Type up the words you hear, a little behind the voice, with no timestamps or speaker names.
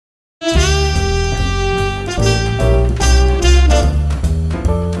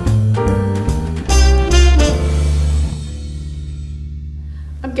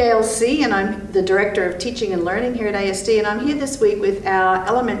Elsie, and I'm the Director of Teaching and Learning here at ASD, and I'm here this week with our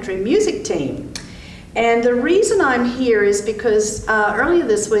elementary music team. And the reason I'm here is because earlier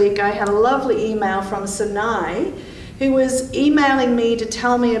this week I had a lovely email from Sinai, who was emailing me to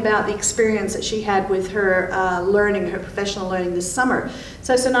tell me about the experience that she had with her learning, her professional learning this summer.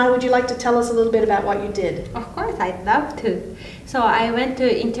 So Sinai, would you like to tell us a little bit about what you did? Of course, I'd love to. So I went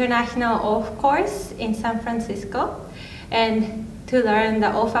to International OFF course in San Francisco, and to learn the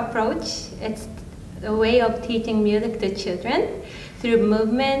OFF approach, it's a way of teaching music to children through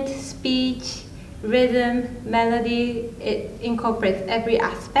movement, speech, rhythm, melody. It incorporates every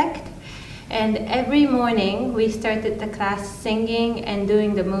aspect. And every morning we started the class singing and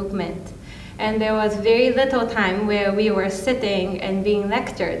doing the movement. And there was very little time where we were sitting and being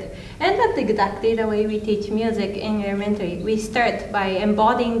lectured. And that's exactly the way we teach music in elementary. We start by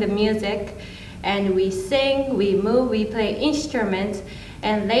embodying the music, and we sing, we move, we play instruments,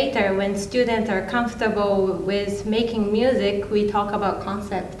 and later when students are comfortable with making music, we talk about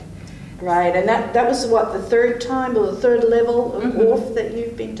concept. Right, and that was what, the third time or the third level of OFF that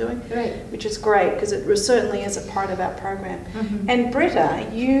you've been doing? Right. Which is great, because it certainly is a part of our program. And Britta,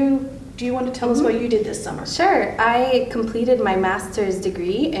 do you want to tell us what you did this summer? Sure. I completed my master's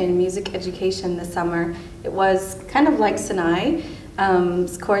degree in music education this summer. It was kind of like Sinai.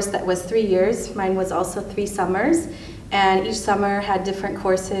 Course that was 3 years. Mine was also 3 summers, and each summer had different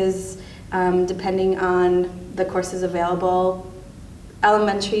courses depending on the courses available.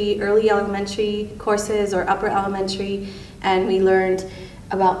 Early elementary courses or upper elementary, and we learned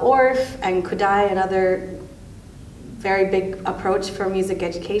about ORF and Kodály, another very big approach for music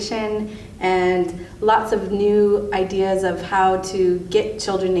education, and lots of new ideas of how to get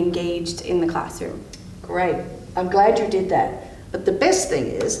children engaged in the classroom. Great. I'm glad you did that. But the best thing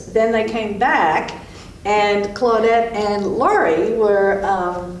is, then they came back, and Claudette and Laurie were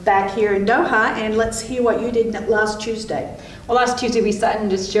back here in Doha, and let's hear what you did last Tuesday. Well, last Tuesday we sat and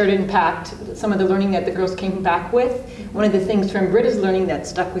just shared and unpacked some of the learning that the girls came back with. One of the things from Britta's learning that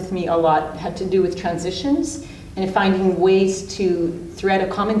stuck with me a lot had to do with transitions and finding ways to thread a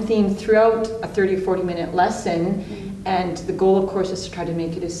common theme throughout a 30 or 40 minute lesson. And the goal, of course, is to try to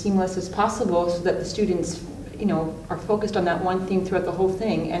make it as seamless as possible so that the students are focused on that one theme throughout the whole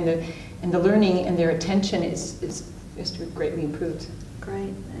thing, and the learning and their attention is greatly improved.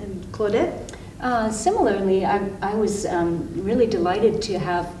 Great. And Claudette? Similarly, I was really delighted to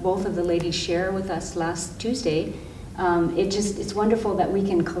have both of the ladies share with us last Tuesday. It's wonderful that we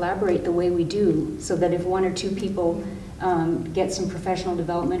can collaborate the way we do, so that if 1 or 2 people get some professional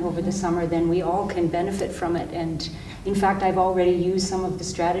development over the summer, then we all can benefit from it. And in fact, I've already used some of the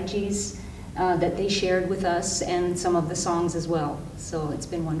strategies that they shared with us, and some of the songs as well. So it's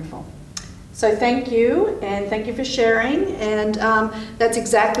been wonderful. So thank you, and thank you for sharing. And that's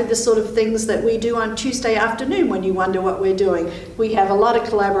exactly the sort of things that we do on Tuesday afternoon when you wonder what we're doing. We have a lot of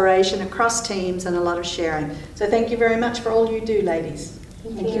collaboration across teams and a lot of sharing. So thank you very much for all you do, ladies.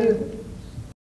 Thank you.